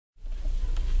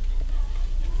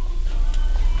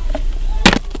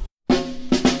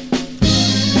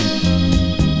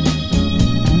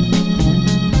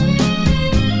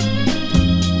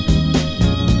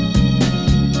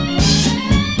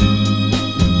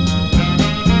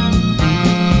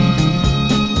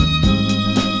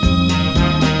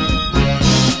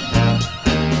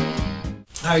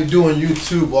How you doing,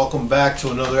 YouTube? Welcome back to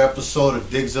another episode of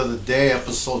Digs of the Day,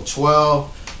 episode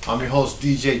 12. I'm your host,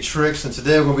 DJ Tricks, and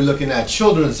today we're going to be looking at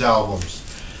children's albums.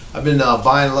 I've been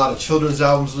buying a lot of children's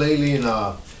albums lately, and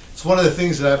it's one of the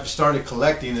things that I've started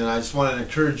collecting, and I just wanted to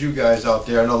encourage you guys out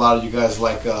there. I know a lot of you guys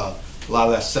like a lot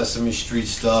of that Sesame Street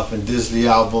stuff and Disney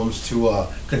albums, to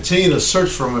continue to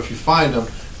search for them. If you find them,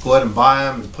 go ahead and buy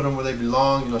them and put them where they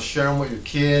belong. You know, share them with your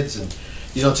kids. And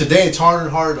you know, today it's harder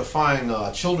and harder to find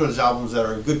children's albums that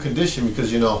are in good condition,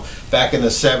 because, you know, back in the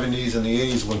 70s and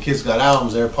the 80s when kids got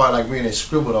albums, they were probably like me and they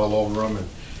scribbled all over them,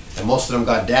 and most of them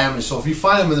got damaged. So if you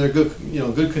find them in their good, you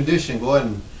know, good condition, go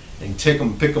ahead and take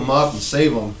them, pick them up and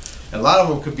save them. And a lot of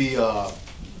them could be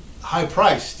high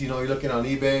priced. You know, you're looking on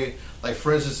eBay. Like,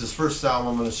 for instance, this first album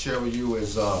I'm going to share with you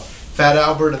is Fat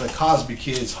Albert and the Cosby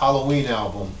Kids Halloween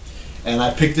album. And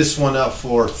I picked this one up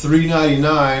for $3.99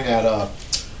 at a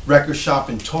record shop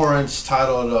in Torrance,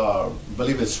 titled, I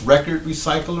believe it's Record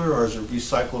Recycler, or is it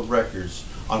Recycled Records,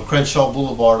 on Crenshaw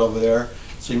Boulevard over there.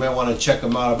 So you might want to check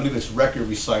them out. I believe it's Record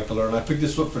Recycler. And I picked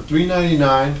this up for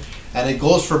 $3.99, and it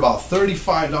goes for about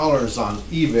 $35 on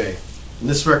eBay. And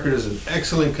this record is in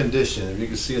excellent condition, if you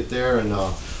can see it there. And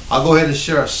I'll go ahead and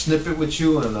share a snippet with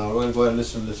you, and we're going to go ahead and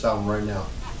listen to this album right now.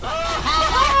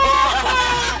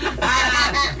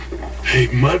 Hey,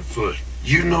 Mudfoot,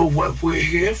 you know what we're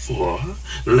here for.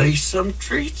 Lay some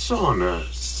treats on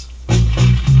us.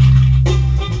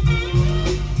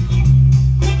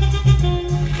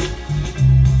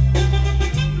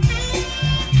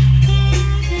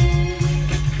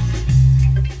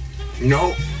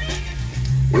 No,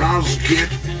 when I was a kid,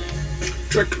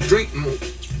 trick-or-treating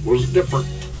was different.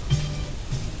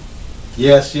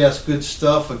 Yes, good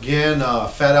stuff. Again,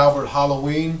 Fat Albert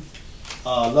Halloween.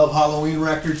 Love Halloween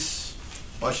records.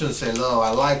 Well, I shouldn't say love.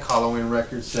 I like Halloween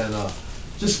records, and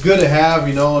just good to have,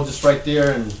 you know, just right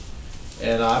there.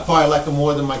 And I probably like them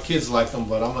more than my kids like them,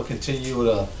 but I'm gonna continue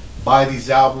to buy these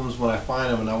albums when I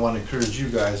find them, and I want to encourage you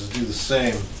guys to do the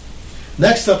same.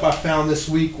 Next up, I found this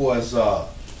week was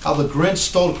How the Grinch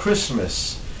Stole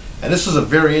Christmas. And this is a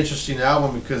very interesting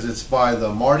album because it's by the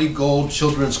Marty Gold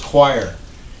Children's Choir.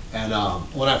 And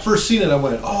when I first seen it, I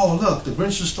went, "Oh, look, the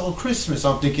Grinch Stole Christmas."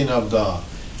 I'm thinking of the,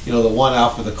 you know, the one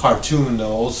out for the cartoon, the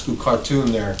old school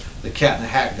cartoon there, the Cat in the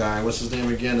Hat guy. What's his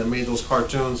name again that made those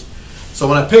cartoons? So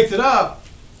when I picked it up,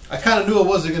 I kind of knew it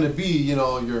wasn't going to be, you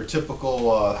know, your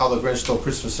typical How the Grinch Stole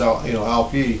Christmas, you know,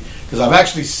 LP, because I've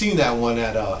actually seen that one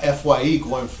at FYE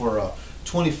going for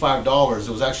 $25. It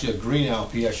was actually a green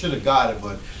LP. I should have got it,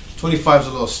 but 25 is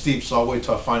a little steep, so I'll wait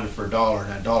till I find it for $1 in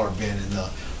that dollar bin in the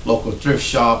local thrift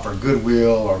shop or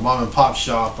Goodwill or mom and pop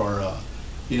shop, or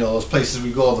you know, those places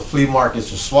we go, the flea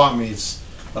markets or swap meets.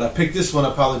 But I picked this one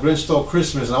up, How the Grinch Stole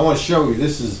Christmas, and I want to show you,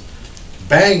 this is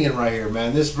banging right here,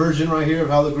 man. This version right here of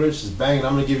How the Grinch is banging.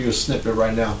 I'm going to give you a snippet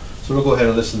right now, so we'll go ahead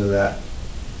and listen to that.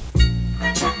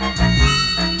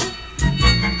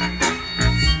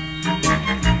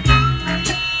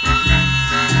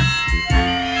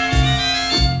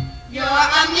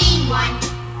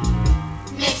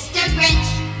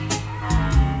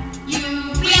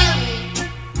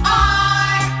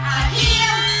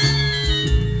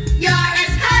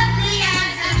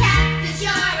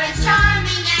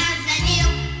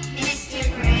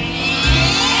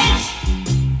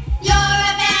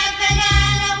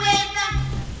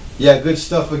 Yeah, good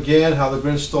stuff again. How the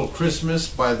Grinch Stole Christmas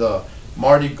by the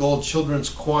Marty Gold Children's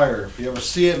Choir. If you ever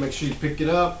see it, make sure you pick it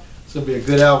up. It's going to be a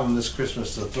good album this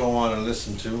Christmas to throw on and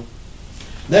listen to.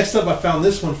 Next up, I found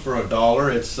this one for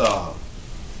 $1. It's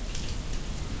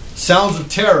Sounds of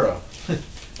Terror.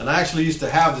 And I actually used to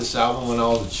have this album when I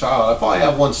was a child. I probably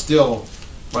have one still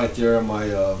right there in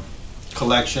my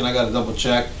collection. I got to double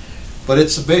check. But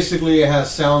it's basically, it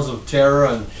has Sounds of Terror.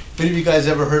 And if any of you guys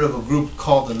ever heard of a group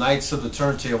called the Knights of the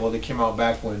Turntable, they came out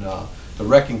back when the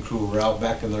Wrecking Crew were out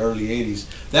back in the early 80s.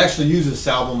 They actually used this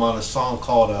album on a song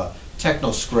called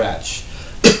Techno Scratch.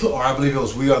 Or I believe it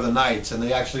was We Are the Knights. And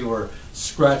they actually were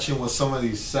scratching with some of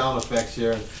these sound effects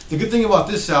here. The good thing about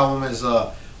this album is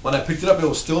when I picked it up, it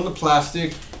was still in the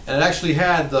plastic. And it actually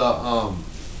had the,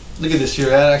 look at this here,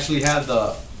 it actually had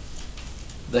the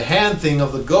hand thing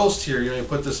of the ghost here. You know, you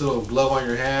put this little glove on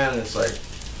your hand, and it's like,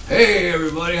 "Hey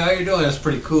everybody, how you doing?" That's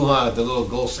pretty cool, huh? The little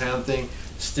ghost hand thing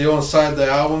still inside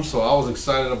the album, so I was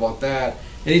excited about that.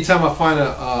 Anytime I find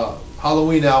a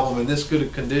Halloween album in this good a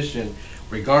condition,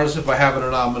 regardless if I have it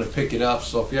or not, I'm going to pick it up.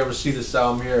 So if you ever see this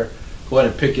album here, go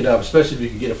ahead and pick it up, especially if you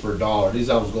can get it for $1. These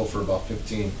albums go for about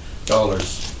 $15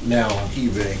 now on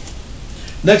eBay.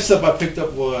 Next up I picked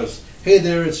up was Hey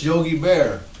There, It's Yogi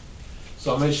Bear.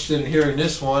 So I'm interested in hearing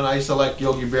this one. I used to like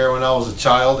Yogi Bear when I was a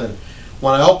child, and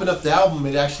when I opened up the album,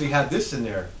 it actually had this in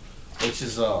there. which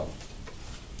is a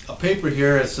paper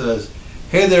here. It says,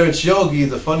 "Hey there, it's Yogi,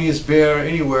 the funniest bear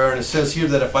anywhere." And it says here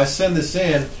that if I send this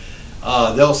in,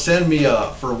 they'll send me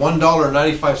for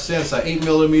 $1.95 an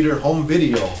 8mm home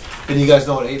video. And you guys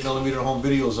know what 8mm home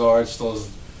videos are. It's those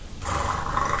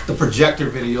the projector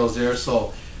videos there.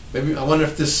 So maybe I wonder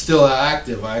if this is still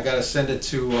active. I gotta send it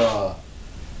to it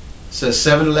says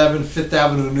 711 5th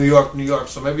Avenue, New York, New York.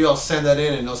 So maybe I'll send that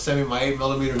in and they'll send me my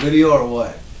 8mm video or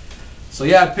what. So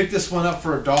yeah, I picked this one up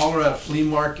for $1 at a flea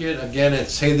market. Again,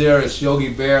 it's Hey There, It's Yogi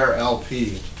Bear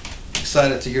LP.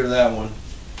 Excited to hear that one.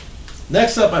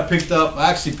 Next up, I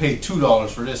actually paid $2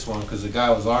 for this one because the guy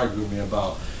was arguing with me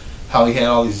about how he had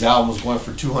all these albums going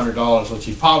for $200, which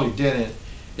he probably didn't.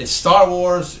 It's Star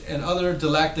Wars and Other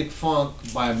Galactic Funk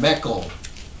by Meco.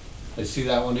 You see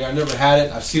that one there? I never had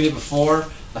it. I've seen it before.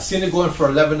 I've seen it going for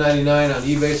 $11.99 on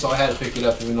eBay, so I had to pick it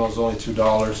up even though it was only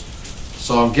 $2.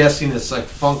 So I'm guessing it's like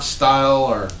funk style,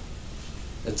 or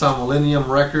it's on Millennium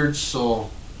Records. So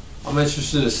I'm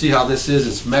interested to see how this is.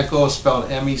 It's Meco, spelled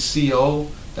M-E-C-O.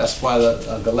 That's why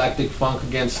the Galactic Funk,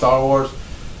 again, Star Wars.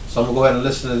 So I'm going to go ahead and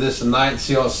listen to this tonight and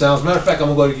see how it sounds. Matter of fact,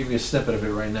 I'm going to give you a snippet of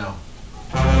it right now.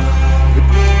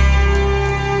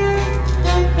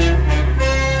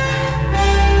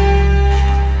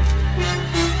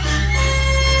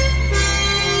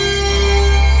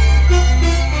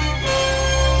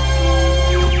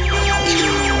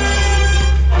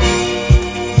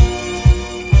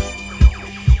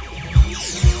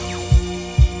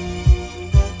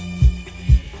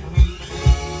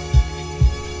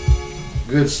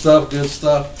 Good stuff, good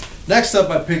stuff. Next up,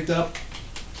 I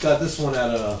got this one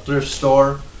at a thrift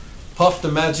store. Puff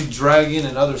the Magic Dragon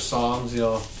and other songs. You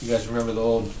know, you guys remember the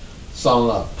old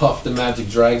song Puff the Magic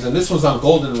Dragons. And this one's on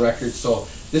Golden Records, so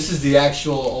this is the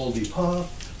actual oldie.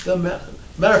 Puff the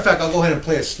Matter of fact, I'll go ahead and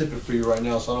play a snippet for you right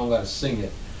now so I don't got to sing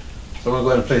it. So I'm going to go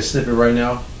ahead and play a snippet right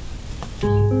now.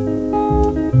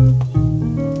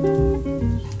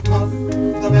 Puff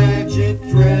the Magic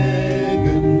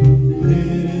Dragon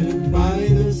lived by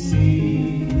the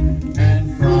sea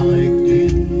and frolicked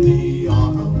in the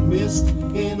autumn mist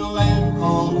in a land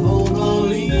called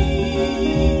Honolulu.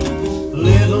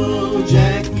 Little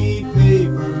Jackie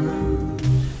Paper.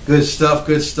 Good stuff,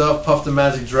 good stuff. Puff the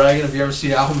Magic Dragon. Have you ever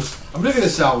seen albums? I'm looking at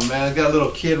this album, man. I got a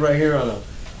little kid right here on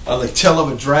the tail of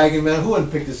a dragon, man. Who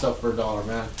wouldn't pick this up for $1,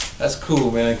 man? That's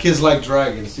cool, man. Kids like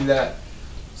dragons. See that?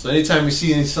 So anytime you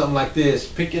see something like this,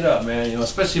 pick it up, man. You know,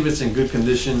 especially if it's in good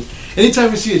condition.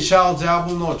 Anytime you see a child's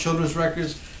album or children's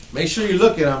records, make sure you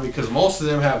look at them because most of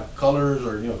them have colors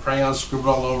or crayons scribbled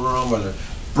all over them, or they're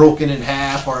broken in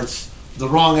half, or it's the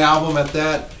wrong album at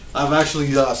that. I've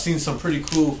actually seen some pretty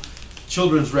cool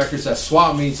children's records at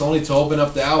swap meets only to open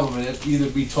up the album and it either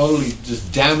be totally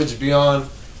just damaged beyond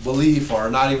belief or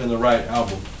not even the right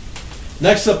album.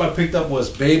 Next up I picked up was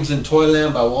Babes in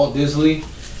Toyland by Walt Disney.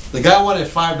 The guy wanted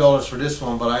 $5 for this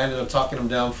one, but I ended up talking him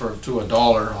down to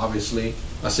 $1, obviously.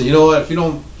 I said, you know what, if you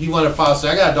don't, he wanted $5, so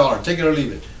I got $1, take it or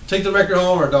leave it. Take the record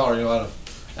home or $1,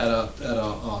 at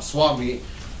a swap meet.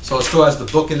 So it still has the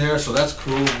book in there, so that's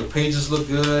cool. The pages look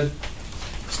good,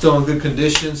 still in good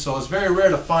condition. So it's very rare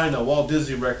to find a Walt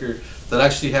Disney record that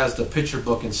actually has the picture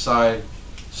book inside,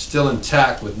 still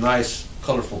intact with nice,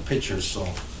 colorful pictures. So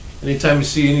anytime you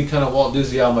see any kind of Walt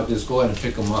Disney album like this, go ahead and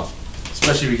pick them up,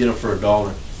 especially if you get them for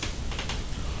 $1.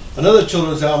 Another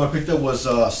children's album I picked up was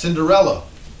Cinderella.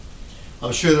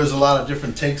 I'm sure there's a lot of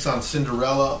different takes on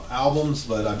Cinderella albums,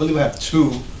 but I believe I have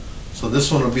 2. So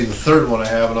this one will be the 3rd one I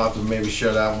have, and I'll have to maybe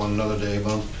share that one another day.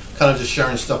 But I'm kind of just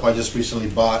sharing stuff I just recently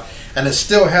bought. And it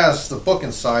still has the book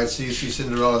inside, so you see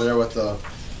Cinderella there with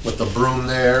the broom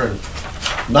there. And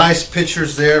nice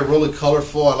pictures there, really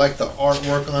colorful. I like the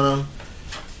artwork on them.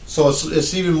 So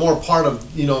it's even more part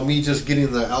of me just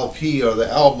getting the LP or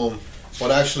the album, but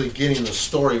actually getting the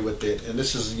story with it. And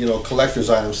this is collector's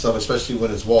item stuff, especially when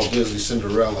it's Walt Disney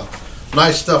Cinderella.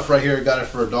 Nice stuff right here. Got it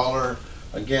for $1.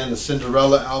 Again, the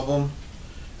Cinderella album.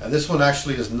 And this one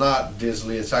actually is not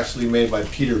Disney. It's actually made by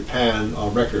Peter Pan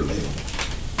record label.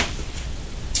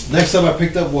 Next up I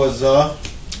picked up was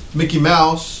Mickey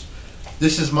Mouse.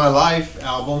 This Is My Life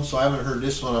album. So I haven't heard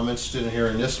this one. I'm interested in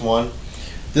hearing this one.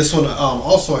 This one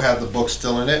also had the book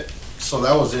still in it. So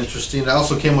that was interesting. It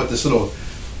also came with this little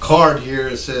card here.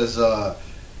 It says,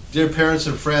 "Dear parents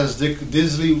and friends,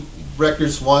 Disney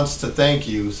Records wants to thank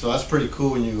you." So that's pretty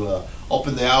cool when you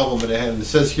open the album and it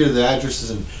says here the address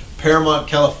is in Paramount,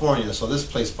 California. So this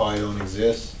place probably don't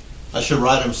exist. I should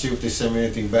write them, see if they send me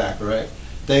anything back, right?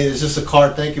 It's just a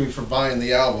card thanking me for buying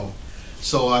the album.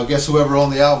 So I guess whoever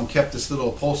owned the album kept this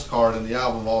little postcard in the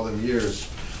album all them years,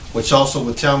 which also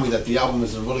would tell me that the album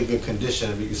is in really good condition,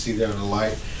 if you can see there in the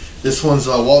light. This one's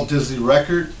a Walt Disney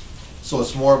record, so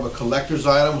it's more of a collector's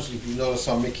item. So if you notice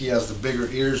how Mickey has the bigger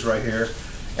ears right here,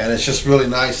 and it's just really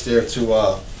nice there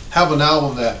to have an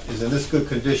album that is in this good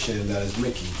condition, and that is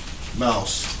Mickey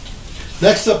Mouse.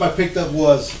 Next up I picked up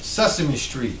was Sesame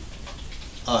Street.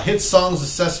 Hit songs of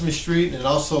Sesame Street, and it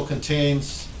also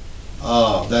contains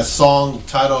that song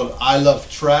titled I Love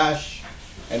Trash,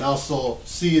 and also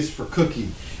C is for Cookie.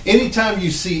 Anytime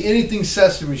you see anything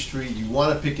Sesame Street, you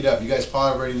want to pick it up. You guys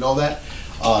probably already know that.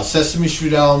 Sesame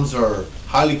Street albums are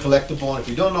highly collectible, and if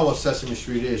you don't know what Sesame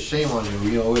Street is, shame on you.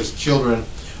 You know, as children,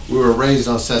 we were raised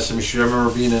on Sesame Street. I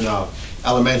remember being in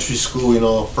elementary school, you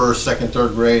know, first, second,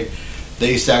 third grade.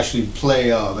 They used to actually play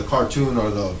the cartoon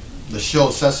or the show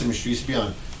Sesame Street. Used to be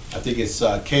on, I think it's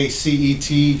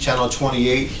KCET, Channel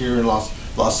 28 here in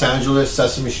Los Angeles,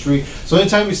 Sesame Street. So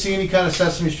anytime you see any kind of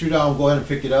Sesame Street album, go ahead and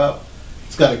pick it up.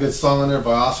 It's got a good song on there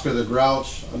by Oscar the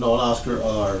Grouch. No, not Oscar.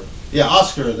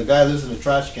 Oscar, the guy who lives in the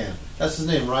trash can. That's his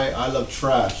name, right? I Love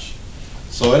Trash.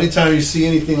 So anytime you see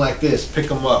anything like this, pick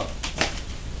them up.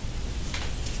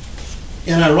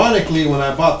 And ironically, when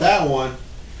I bought that one,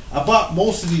 I bought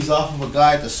most of these off of a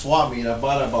guy at the swap meet. I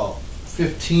bought about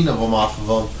 15 of them off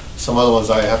of him. Some other ones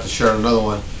I have to share another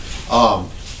one.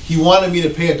 He wanted me to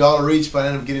pay $1 each, but I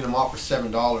ended up getting them off for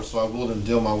 $7, so I wouldn't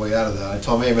deal my way out of that. I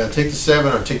told him, hey man, take the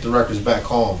 7 or take the records back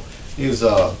home. He was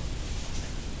a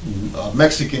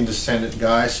Mexican descendant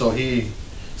guy, so he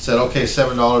said, okay,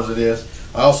 $7 it is.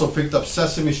 I also picked up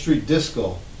Sesame Street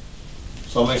Disco.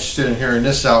 So I'm interested in hearing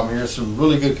this album here. Some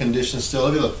really good condition still.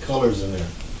 Look at the colors in there.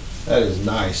 That is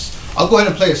nice. I'll go ahead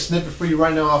and play a snippet for you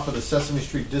right now off of the Sesame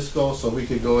Street Disco, so we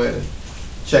could go ahead and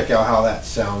check out how that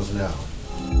sounds now.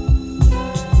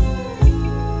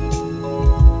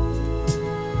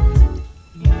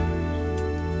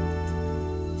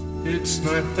 It's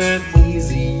not that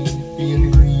easy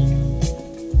being green,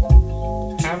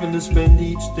 having to spend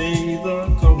each day the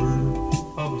cover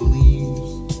of the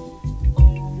leaves,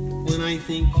 when I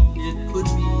think it could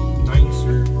be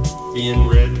nicer being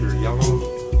red or yellow.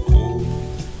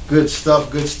 Good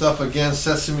stuff again.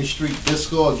 Sesame Street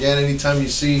Disco. Again, anytime you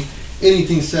see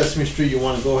anything Sesame Street, you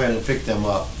want to go ahead and pick them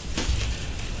up.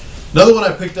 Another one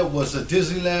I picked up was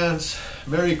Disneyland's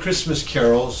Merry Christmas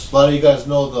Carols. A lot of you guys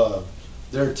know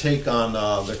their take on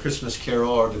the Christmas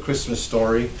Carol or the Christmas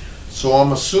Story. So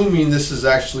I'm assuming this is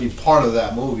actually part of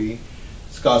that movie.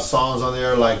 It's got songs on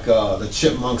there like the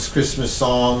Chipmunks Christmas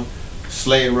song,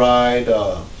 Sleigh Ride,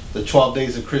 the 12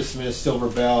 Days of Christmas, Silver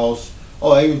Bells.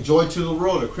 Oh, even Joy to the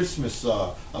World, a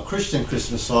Christian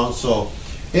Christmas song. So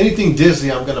anything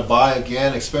Disney I'm gonna buy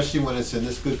again, especially when it's in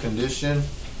this good condition.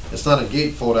 It's not a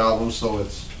gatefold album, so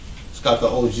it's got the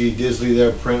OG Disney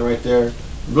there, print right there,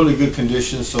 really good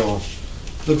condition. So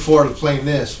look forward to playing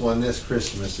this one this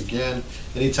Christmas. Again,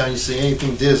 anytime you see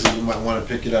anything Disney, you might want to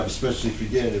pick it up, especially if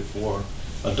you're getting it for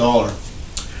 $1.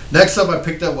 Next up I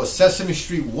picked up was Sesame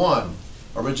Street 1,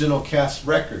 original cast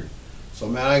record. So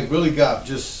man, I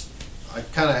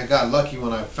kind of got lucky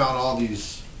when I found all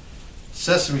these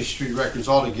Sesame Street records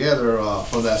all together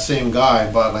from that same guy.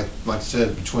 I bought, like I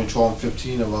said, between 12 and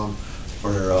 15 of them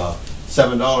for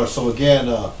 $7. So again,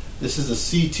 this is a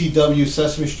CTW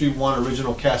Sesame Street 1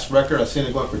 original cast record. I've seen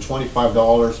it going for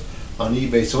 $25 on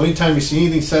eBay. So anytime you see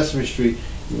anything Sesame Street,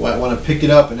 you might want to pick it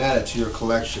up and add it to your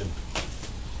collection.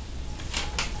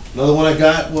 Another one I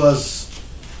got was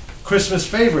Christmas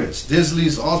Favorites.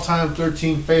 Disney's all-time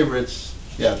 13 favorites.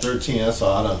 Yeah, 13, that's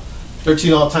all. I know.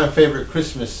 13 all-time favorite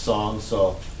Christmas songs.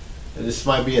 So this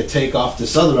might be a take off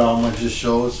this other album I just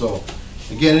showed. So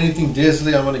again, anything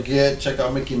Disney I'm going to get. Check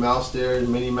out Mickey Mouse there,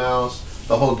 Minnie Mouse,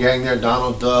 the whole gang there,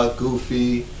 Donald Duck,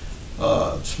 Goofy.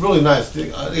 It's really nice.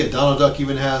 I think Donald Duck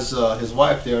even has his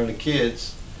wife there and the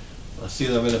kids. I see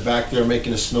them in the back there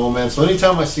making a snowman. So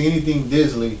anytime I see anything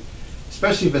Disney,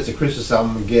 especially if it's a Christmas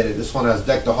album, I'm going to get it. This one has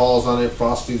Deck the Halls on it,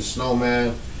 Frosty the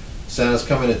Snowman, Santa's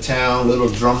Coming to Town, Little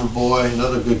Drummer Boy,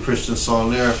 another good Christian song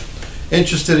there.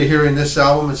 Interested in hearing this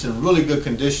album. It's in really good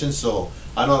condition, so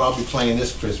I know what I'll be playing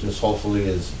this Christmas, hopefully,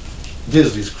 is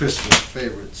Disney's Christmas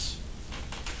favorites.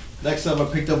 Next up I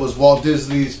picked up was Walt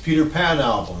Disney's Peter Pan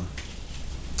album,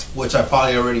 which I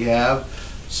probably already have.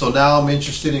 So now I'm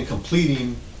interested in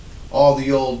completing all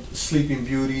the old Sleeping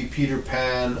Beauty, Peter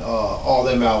Pan, all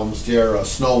them albums there,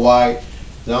 Snow White.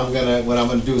 Then what I'm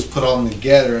gonna do is put all them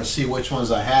together and see which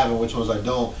ones I have and which ones I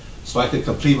don't, so I could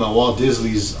complete my Walt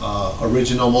Disney's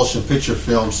original motion picture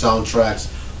film soundtracks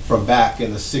from back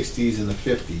in the 60s and the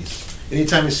 50s.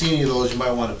 Anytime you see any of those, you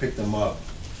might want to pick them up.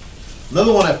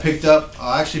 Another one I picked up,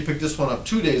 I actually picked this one up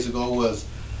 2 days ago, was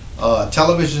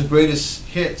Television's Greatest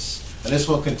Hits, and this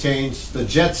one contains the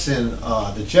Jetsons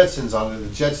on it,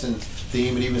 the Jetson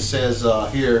theme. It even says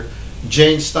here,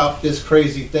 Jane, Stop This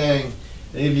Crazy Thing.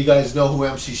 Any of you guys know who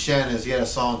MC Shan is? He had a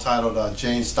song titled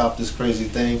Jane, Stop This Crazy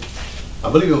Thing.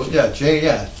 I believe it was,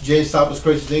 Jane, Stop This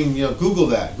Crazy Thing. You know, Google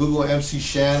that. Google MC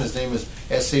Shan. His name is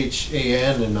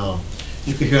S-H-A-N, and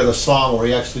you can hear the song where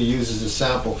he actually uses the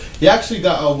sample. He actually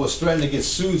was threatened to get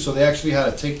sued, so they actually had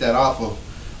to take that off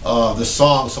of the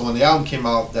song. So when the album came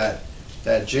out, that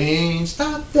Jane,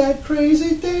 Stop That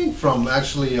Crazy Thing from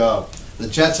actually the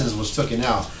Jetsons was taken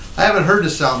out. I haven't heard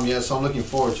this album yet, so I'm looking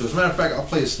forward to it. As a matter of fact, I'll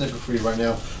play a snippet for you right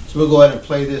now. So we'll go ahead and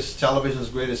play this Television's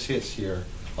Greatest Hits here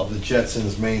of the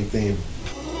Jetsons' main theme.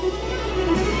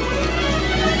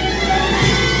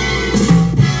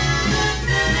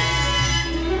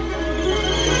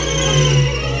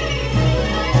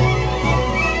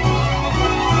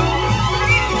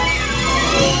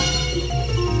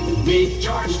 Meet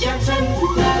George Jetson.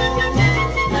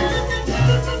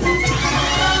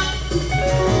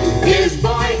 His boy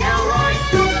Elroy.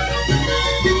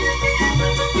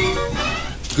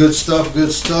 Good stuff,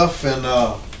 good stuff. And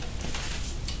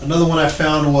another one I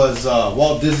found was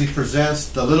Walt Disney Presents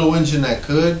The Little Engine That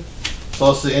Could. It's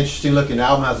also an interesting looking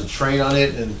album, has a train on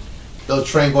it, and the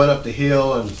train going up the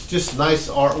hill, and it's just nice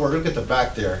artwork. Look at the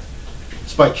back there.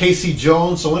 It's by Casey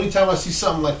Jones, so anytime I see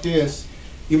something like this,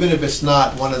 even if it's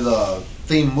not one of the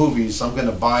theme movies, I'm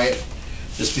gonna buy it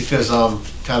just because I'm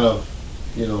kind of,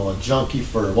 you know, a junkie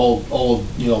for old,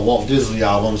 you know, Walt Disney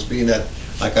albums, being that,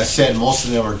 like I said, most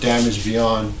of them are damaged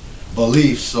beyond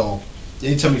belief. So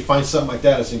anytime you find something like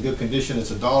that, it's in good condition,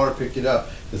 it's $1, pick it up,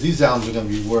 because these albums are going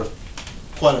to be worth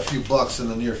quite a few bucks in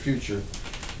the near future.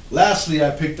 Lastly, I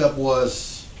picked up I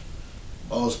was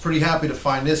pretty happy to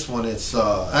find this one. It's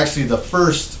actually the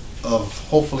first of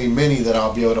hopefully many that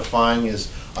I'll be able to find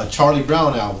is a Charlie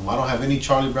Brown album. I don't have any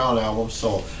Charlie Brown albums,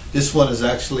 so this one is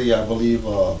actually, I believe,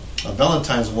 a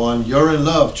Valentine's one, You're in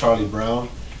Love, Charlie Brown.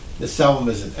 This album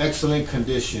is in excellent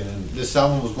condition, and this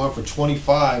album was going for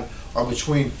 25 or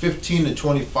between 15 to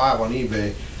 25 on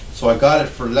eBay, so I got it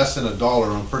for less than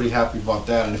 $1. I'm pretty happy about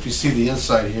that. And if you see the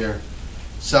inside here,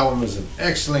 this album is in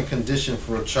excellent condition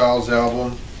for a child's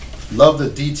album. Love the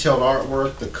detailed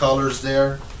artwork, the colors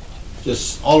there,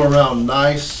 just all around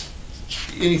nice.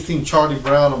 Anything Charlie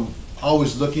Brown I'm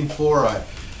always looking for. I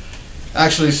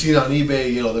actually seen on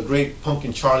eBay, you know, the Great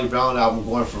Pumpkin Charlie Brown album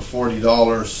going for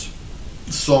 $40.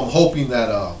 So I'm hoping that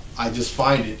I just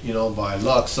find it, you know, by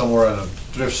luck somewhere at a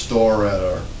thrift store, at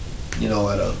a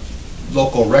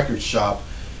local record shop,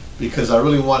 because I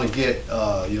really want to get,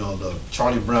 you know, the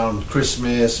Charlie Brown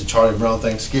Christmas, the Charlie Brown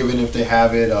Thanksgiving if they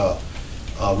have it,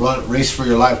 Race for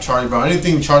Your Life Charlie Brown,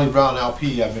 anything Charlie Brown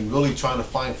LP I've been really trying to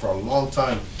find for a long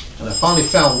time, and I finally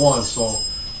found one, so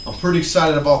I'm pretty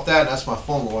excited about that. That's my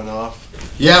phone going off.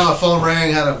 Yeah, my phone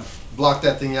rang, had to block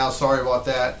that thing out, sorry about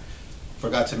that.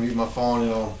 Forgot to mute my phone, you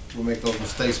know, we'll make those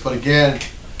mistakes. But again,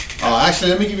 actually,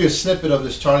 let me give you a snippet of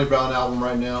this Charlie Brown album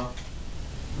right now.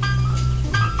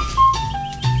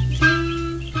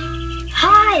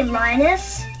 Hi,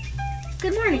 Linus.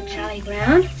 Good morning, Charlie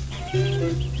Brown.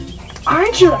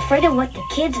 Aren't you afraid of what the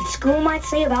kids at school might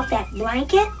say about that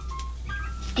blanket?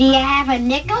 Do you have a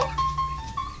nickel?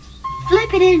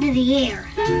 Flip it into the air.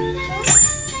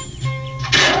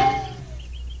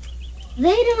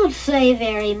 They don't say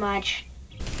very much.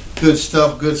 Good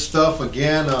stuff, good stuff.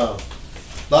 Again, a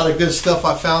lot of good stuff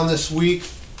I found this week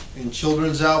in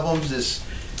children's albums. It's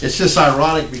just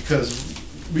ironic because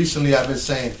recently I've been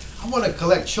saying, I want to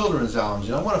collect children's albums,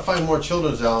 and I want to find more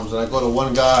children's albums, and I go to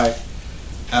one guy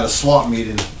at a swap meet,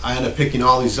 and I end up picking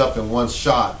all these up in one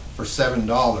shot for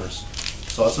 $7.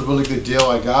 So that's a really good deal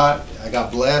I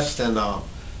got blessed, and I'm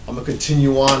going to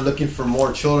continue on looking for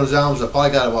more children's albums. I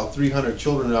probably got about 300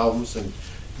 children's albums, and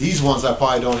these ones I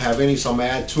probably don't have any, so I'm going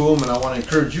to add to them, and I want to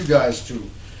encourage you guys to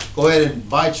go ahead and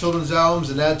buy children's albums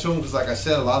and add to them, because like I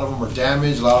said, a lot of them are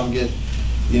damaged, a lot of them get,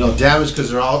 you know, damaged because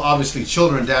they're all obviously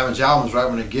children damage albums, right?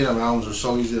 When they get them, albums are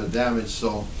so easy to damage.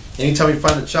 So anytime you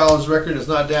find a child's record that's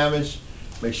not damaged,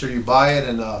 make sure you buy it.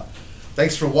 And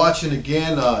thanks for watching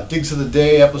again. Digs of the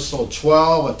Day, episode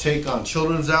 12, a take on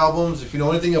children's albums. If you know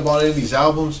anything about any of these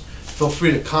albums, feel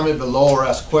free to comment below or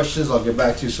ask questions. I'll get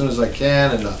back to you as soon as I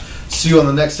can. And see you on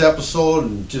the next episode,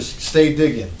 and just stay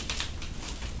digging.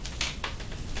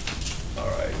 All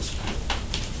right.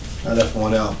 I left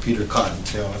one out, Peter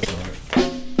Cottontail. That's all right.